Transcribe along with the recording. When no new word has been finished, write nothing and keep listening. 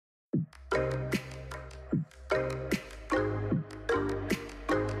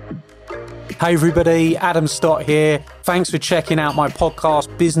Hey everybody, Adam Stott here. Thanks for checking out my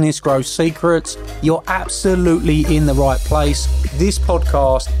podcast, Business Growth Secrets. You're absolutely in the right place. This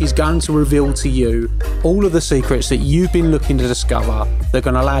podcast is going to reveal to you all of the secrets that you've been looking to discover that are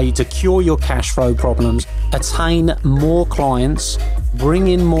going to allow you to cure your cash flow problems, attain more clients, bring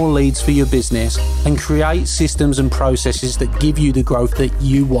in more leads for your business, and create systems and processes that give you the growth that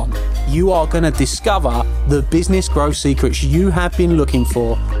you want. You are going to discover the business growth secrets you have been looking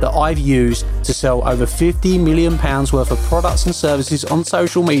for that I've used to sell over £50 million worth of products and services on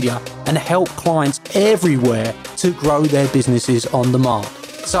social media and help clients everywhere to grow their businesses on demand.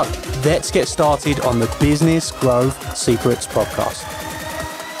 So let's get started on the Business Growth Secrets podcast.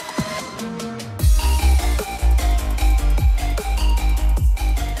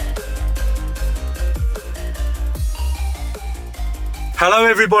 Hello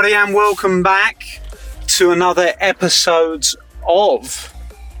everybody and welcome back to another episode of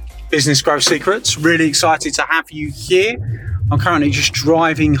Business Growth Secrets. Really excited to have you here. I'm currently just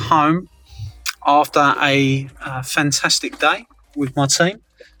driving home after a fantastic day with my team.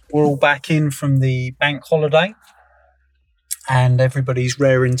 We're all back in from the bank holiday and everybody's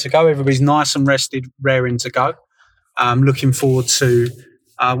raring to go. Everybody's nice and rested, raring to go. I'm looking forward to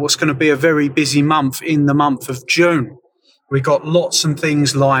what's going to be a very busy month in the month of June. We've got lots of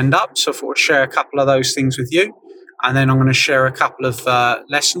things lined up, so I thought I'd share a couple of those things with you. And then I'm going to share a couple of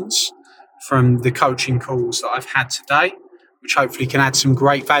lessons from the coaching calls that I've had today, which hopefully can add some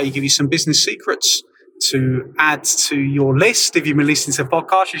great value, give you some business secrets to add to your list. If you've been listening to the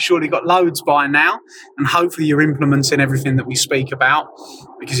podcast, you've surely got loads by now, and hopefully you're implementing everything that we speak about.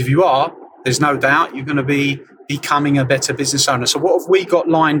 Because if you are, there's no doubt you're going to be becoming a better business owner. So what have we got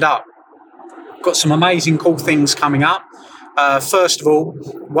lined up? Got some amazing cool things coming up. First of all,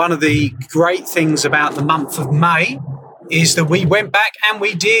 one of the great things about the month of May is that we went back and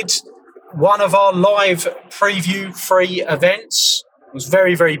we did one of our live preview free events. It was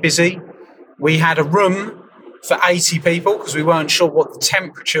very, very busy. We had a room for 80 people because we weren't sure what the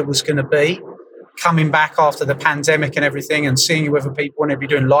temperature was going to be coming back after the pandemic and everything, and seeing whether people want to be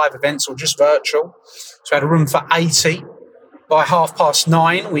doing live events or just virtual. So we had a room for 80. By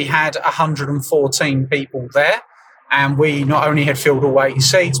 9:30, we had 114 people there. And we not only had filled all 80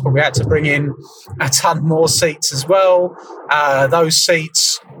 seats, but we had to bring in a ton more seats as well. Those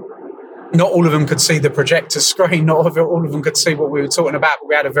seats, not all of them could see the projector screen, not all of them could see what we were talking about, but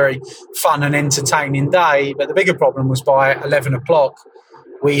we had a very fun and entertaining day. But the bigger problem was by 11 o'clock,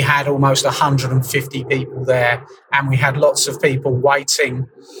 we had almost 150 people there, and we had lots of people waiting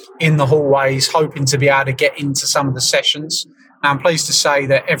in the hallways, hoping to be able to get into some of the sessions. Now, I'm pleased to say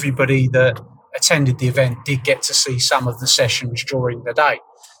that everybody that attended the event did get to see some of the sessions during the day.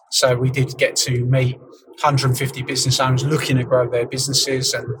 So we did get to meet 150 business owners looking to grow their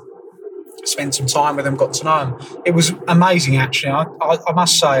businesses and spend some time with them, got to know them. It was amazing, actually. I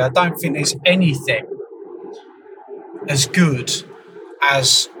must say, I don't think there's anything as good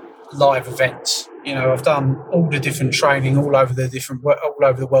as live events. You know, I've done all the different training all over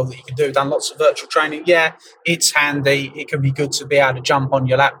the world that you can do. Done lots of virtual training. Yeah, it's handy. It can be good to be able to jump on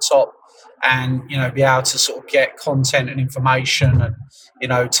your laptop and, you know, be able to sort of get content and information and, you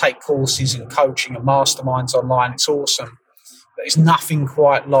know, take courses and coaching and masterminds online. It's awesome. But it's nothing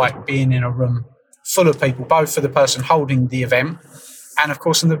quite like being in a room full of people, both for the person holding the event and, of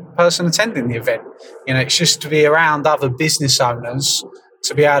course, and the person attending the event. You know, it's just to be around other business owners,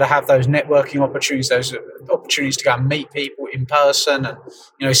 to be able to have those networking opportunities, those opportunities to go and meet people in person and,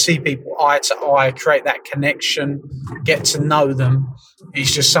 you know, see people eye to eye, create that connection, get to know them,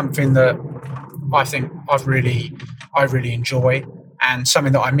 is just something that I think I really enjoy, and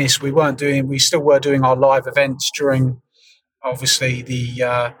something that I miss. We still were doing our live events during, obviously,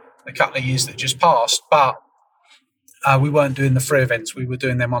 the couple of years that just passed, but we weren't doing the free events. We were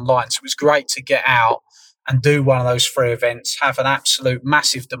doing them online. So it was great to get out and do one of those free events, have an absolute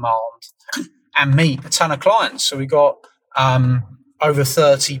massive demand, and meet a ton of clients. So we got over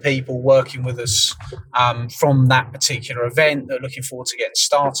 30 people working with us from that particular event that are looking forward to getting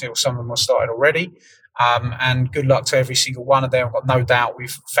started, or some of them have started already. And good luck to every single one of them. I've got no doubt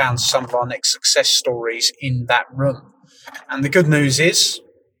we've found some of our next success stories in that room. And the good news is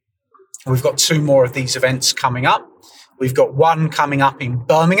we've got 2 more of these events coming up. We've got one coming up in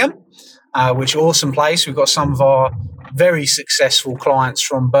Birmingham, which is an awesome place. We've got some of our very successful clients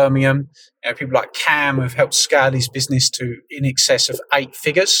from Birmingham. You know, people like Cam, who've helped scale his business to in excess of 8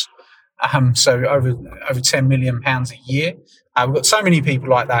 figures. So over £10 million a year. We've got so many people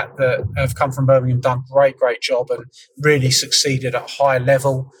like that that have come from Birmingham, done great job, and really succeeded at a high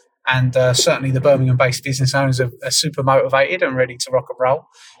level. And certainly the Birmingham-based business owners are super motivated and ready to rock and roll.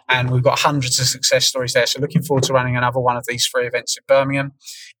 And we've got hundreds of success stories there. So looking forward to running another one of these free events in Birmingham.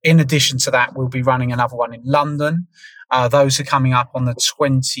 In addition to that, we'll be running another one in London. Those are coming up on the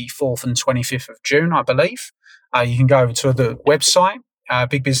 24th and 25th of June, I believe. You can go over to the website,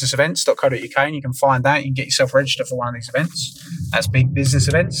 bigbusinessevents.co.uk, and you can find that. You can get yourself registered for one of these events. That's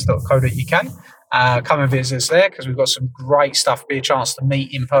bigbusinessevents.co.uk. Come and visit us there because we've got some great stuff. Be a chance to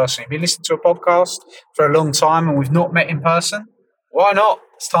meet in person. If you listen to a podcast for a long time and we've not met in person, why not?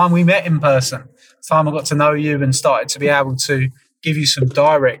 It's time we met in person. It's time I got to know you and started to be able to give you some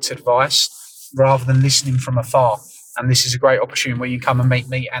direct advice rather than listening from afar. And this is a great opportunity where you come and meet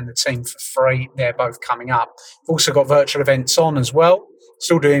me and the team for free. They're both coming up. We've also got virtual events on as well.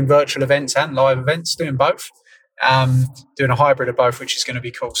 Still doing virtual events and live events, doing both. Doing a hybrid of both, which is going to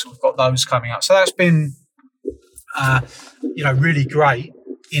be cool. So we've got those coming up. So that's been, really great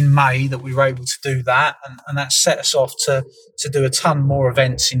in May that we were able to do that. And that set us off to do a ton more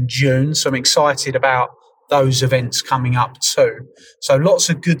events in June. So I'm excited about those events coming up too. So lots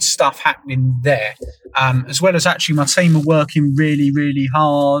of good stuff happening there. As well as actually my team are working really, really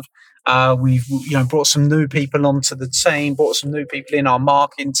hard. We've brought some new people onto the team, brought some new people in our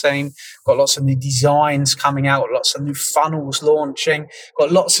marketing team, got lots of new designs coming out, got lots of new funnels launching,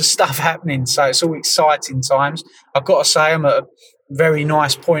 got lots of stuff happening. So it's all exciting times. I've got to say I'm at a very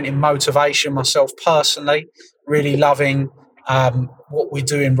nice point in motivation myself personally, really loving what we're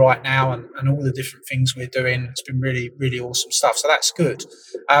doing right now and all the different things we're doing. It's been really, really awesome stuff. So that's good.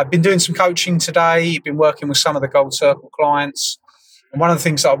 I've been doing some coaching today, been working with some of the Gold Circle clients. And one of the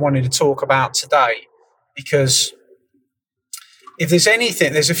things that I wanted to talk about today, because if there's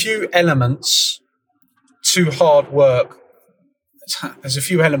anything, there's a few elements to hard work. There's a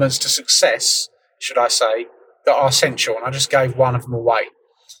few elements to success, should I say, that are essential. And I just gave one of them away.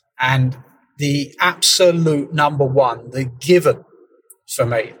 And the absolute number one, the given for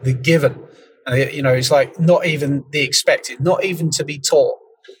me, the given, it's like not even the expected, not even to be taught.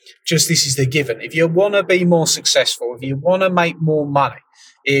 Just this is the given. If you want to be more successful, if you want to make more money,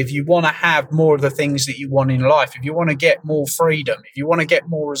 if you want to have more of the things that you want in life, if you want to get more freedom, if you want to get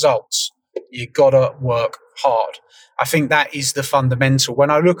more results, you got to work hard. I think that is the fundamental. When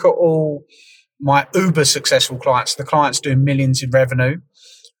I look at all my uber successful clients, the clients doing millions in revenue,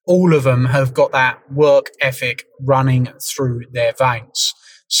 all of them have got that work ethic running through their veins.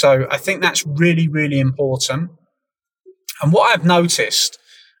 So I think that's really, really important. And what I've noticed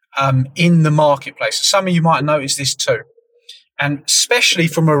in the marketplace, some of you might notice this too, and especially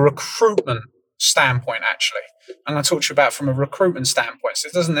from a recruitment standpoint, actually. I'm going to talk to you about from a recruitment standpoint. So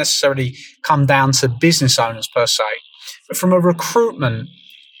it doesn't necessarily come down to business owners per se, but from a recruitment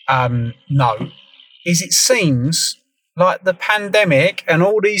note, is it seems like the pandemic and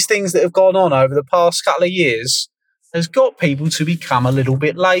all these things that have gone on over the past couple of years has got people to become a little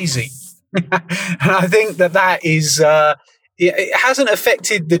bit lazy. And I think that is... it hasn't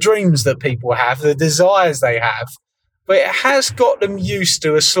affected the dreams that people have, the desires they have, but it has got them used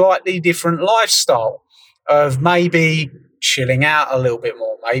to a slightly different lifestyle of maybe chilling out a little bit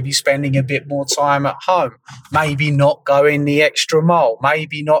more, maybe spending a bit more time at home, maybe not going the extra mile,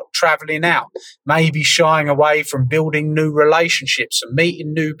 maybe not traveling out, maybe shying away from building new relationships and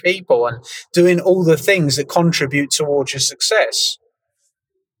meeting new people and doing all the things that contribute towards your success.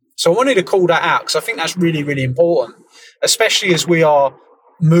 So I wanted to call that out because I think that's really, really important, especially as we are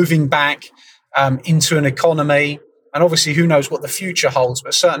moving back into an economy. And obviously, who knows what the future holds,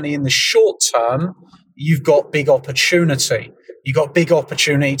 but certainly in the short term, you've got big opportunity. You've got big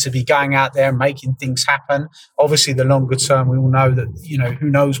opportunity to be going out there and making things happen. Obviously, the longer term, we all know that,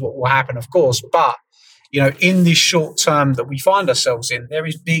 who knows what will happen, of course. But, in this short term that we find ourselves in, there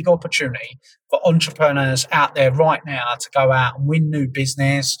is big opportunity for entrepreneurs out there right now to go out and win new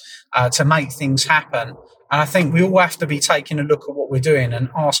business, to make things happen. And I think we all have to be taking a look at what we're doing and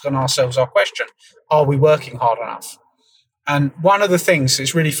asking ourselves our question, are we working hard enough? And one of the things,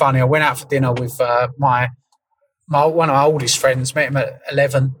 it's really funny, I went out for dinner with one of my oldest friends, met him at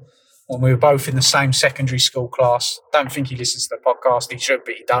 11 when we were both in the same secondary school class. Don't think he listens to the podcast. He should,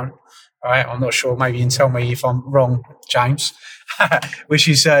 but he don't. All right, I'm not sure. Maybe you can tell me if I'm wrong, James, which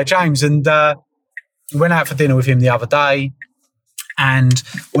is James. And we went out for dinner with him the other day and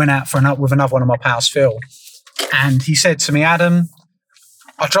went out with another one of my pals, Phil. And he said to me, Adam,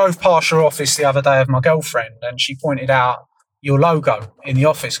 I drove past your office the other day with my girlfriend and she pointed out your logo in the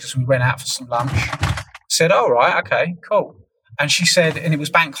office because we went out for some lunch. I said, oh, right, okay, cool. And she said, and it was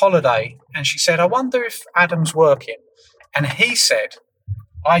bank holiday, and she said, I wonder if Adam's working. And he said,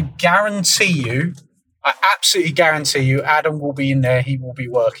 I absolutely guarantee you, Adam will be in there, he will be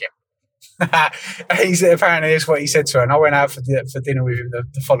working. Apparently that's what he said to her. And I went out for dinner with him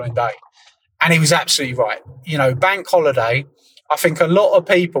the following day. And he was absolutely right. You know, bank holiday, I think a lot of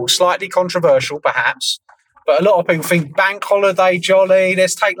people, slightly controversial perhaps, but a lot of people think bank holiday jolly,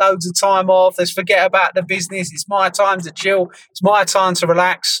 let's take loads of time off, let's forget about the business, it's my time to chill, it's my time to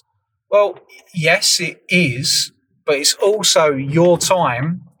relax. Well, yes, it is, but it's also your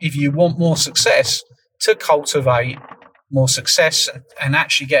time, if you want more success, to cultivate more success and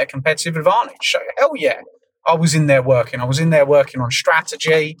actually get a competitive advantage. So, hell yeah. I was in there working. I was in there working on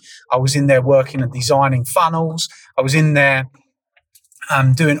strategy. I was in there working and designing funnels. I was in there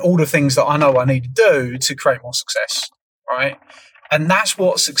doing all the things that I know I need to do to create more success, right? And that's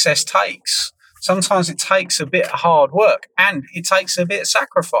what success takes. Sometimes it takes a bit of hard work and it takes a bit of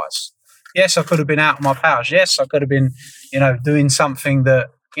sacrifice. Yes, I could have been out of my powers. Yes, I could have been, doing something that,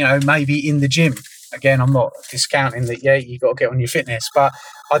 maybe in the gym. Again, I'm not discounting that, you got to get on your fitness, but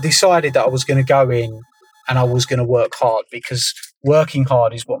I decided that I was going to go in and I was going to work hard, because working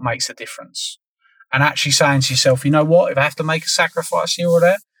hard is what makes a difference. And actually saying to yourself, you know what, if I have to make a sacrifice here or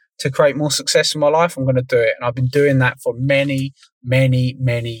there to create more success in my life, I'm going to do it. And I've been doing that for many, many,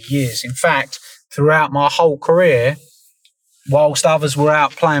 many years. In fact, throughout my whole career, whilst others were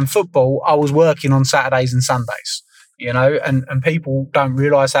out playing football, I was working on Saturdays and Sundays, and people don't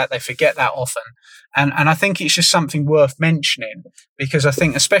realise that. They forget that often. And I think it's just something worth mentioning, because I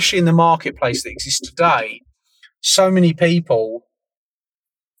think, especially in the marketplace that exists today, so many people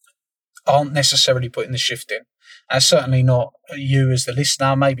aren't necessarily putting the shift in. And certainly not you as the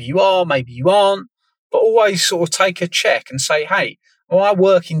listener. Maybe you are, maybe you aren't. But always sort of take a check and say, hey, well, I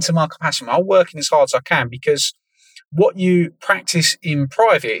work into my capacity. I'm working as hard as I can, because what you practice in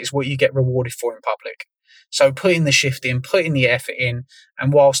private is what you get rewarded for in public. So putting the shift in, putting the effort in,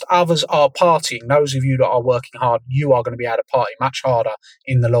 and whilst others are partying, those of you that are working hard, you are going to be able to party much harder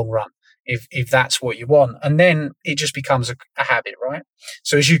in the long run, if that's what you want. And then it just becomes a habit, right?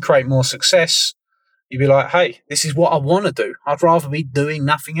 So as you create more success, you'll be like, hey, this is what I want to do. I'd rather be doing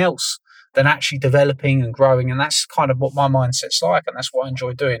nothing else than actually developing and growing. And that's kind of what my mindset's like, and that's what I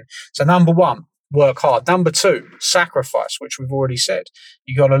enjoy doing. So number one, work hard. Number two, sacrifice, which we've already said.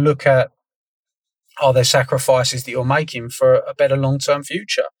 You got to look at, are there sacrifices that you're making for a better long-term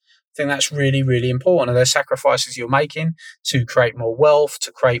future? I think that's really, really important. Are there sacrifices you're making to create more wealth,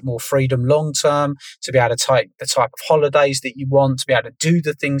 to create more freedom long-term, to be able to take the type of holidays that you want, to be able to do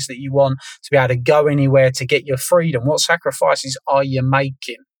the things that you want, to be able to go anywhere to get your freedom? What sacrifices are you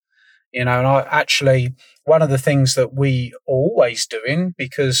making? And one of the things that we are always doing,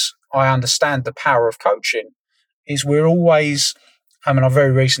 because I understand the power of coaching, is we're always... I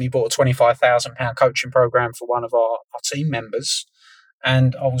very recently bought a £25,000 coaching program for one of our team members,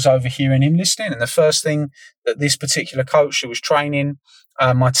 and I was overhearing him listening. And the first thing that this particular coach who was training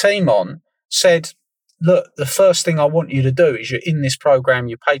my team on said, look, the first thing I want you to do is, you're in this program,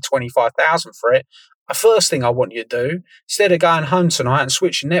 you paid $25,000 for it. The first thing I want you to do, instead of going home tonight and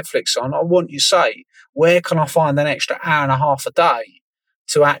switching Netflix on, I want you to say, where can I find an extra hour and a half a day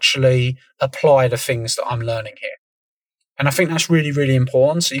to actually apply the things that I'm learning here? And I think that's really, really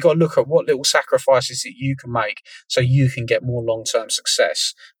important. So you've got to look at what little sacrifices that you can make so you can get more long-term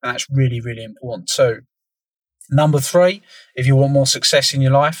success. And that's really, really important too. Number three, if you want more success in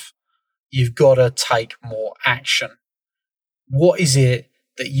your life, you've got to take more action. What is it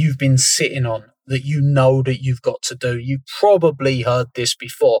that you've been sitting on that you know that you've got to do? You've probably heard this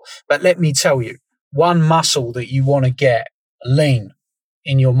before, but let me tell you, one muscle that you want to get lean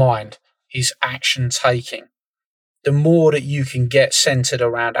in your mind is action taking. The more that you can get centered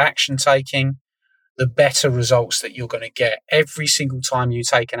around action taking, the better results that you're going to get. Every single time you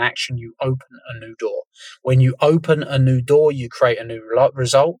take an action, you open a new door. When you open a new door, you create a new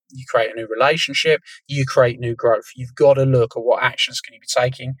result, you create a new relationship, you create new growth. You've got to look at what actions can you be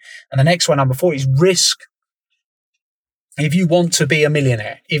taking. And the next one, number 4, is risk. If you want to be a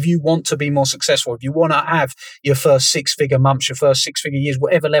millionaire, if you want to be more successful, if you want to have your first 6-figure months, your first 6-figure years,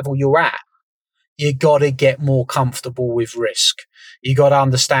 whatever level you're at, you got to get more comfortable with risk. You got to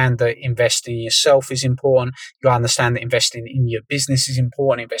understand that investing in yourself is important. You got to understand that investing in your business is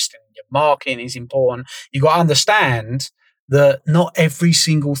important. Investing in your marketing is important. You got to understand that not every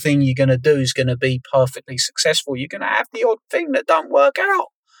single thing you're going to do is going to be perfectly successful. You're going to have the odd thing that don't work out,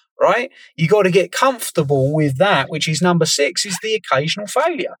 right? You got to get comfortable with that, which is number 6, is the occasional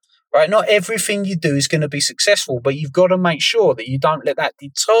failure, right? Not everything you do is going to be successful, but you've got to make sure that you don't let that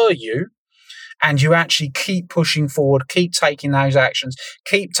deter you. And you actually keep pushing forward, keep taking those actions,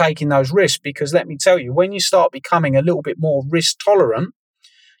 keep taking those risks. Because let me tell you, when you start becoming a little bit more risk tolerant,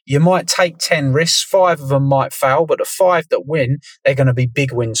 You might take 10 risks, 5 of them might fail, but the 5 that win, they're going to be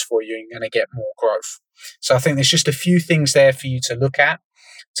big wins for you and going to get more growth. So I think there's just a few things there for you to look at,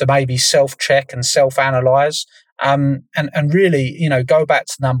 to maybe self-check and self-analyze, and really, go back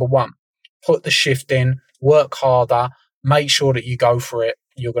to number 1. Put the shift in, work harder, make sure that you go for it.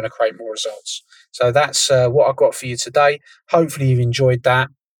 You're going to create more results. So that's what I've got for you today. Hopefully you've enjoyed that.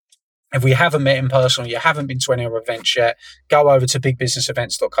 If we haven't met in person or you haven't been to any of our events yet, go over to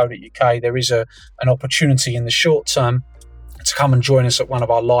bigbusinessevents.co.uk. There is an opportunity in the short term to come and join us at one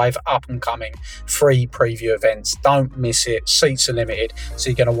of our live up-and-coming free preview events. Don't miss it. Seats are limited, so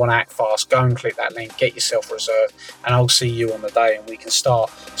you're going to want to act fast. Go and click that link, get yourself reserved, and I'll see you on the day, and we can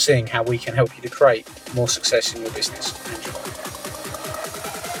start seeing how we can help you to create more success in your business. Enjoy.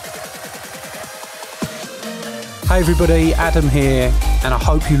 Hey everybody, Adam here, and I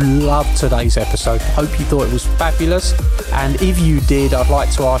hope you loved today's episode. Hope you thought it was fabulous, and if you did, I'd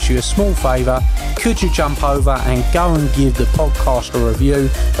like to ask you a small favour. Could you jump over and go and give the podcast a review?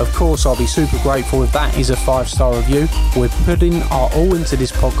 Of course, I'll be super grateful if that is a 5-star review. We're putting our all into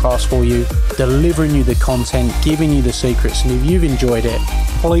this podcast for you, delivering you the content, giving you the secrets, and if you've enjoyed it,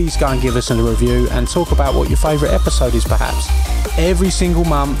 please go and give us a review and talk about what your favourite episode is perhaps. Every single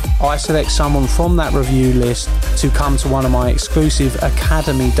month, I select someone from that review list to come to one of my exclusive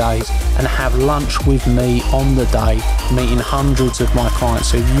Academy days and have lunch with me on the day, meeting hundreds of my clients.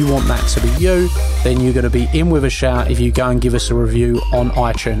 So if you want that to be you, then you're going to be in with a shout if you go and give us a review on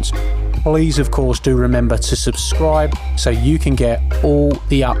iTunes. Please, of course, do remember to subscribe so you can get all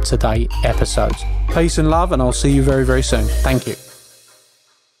the up-to-date episodes. Peace and love, and I'll see you very, very soon. Thank you.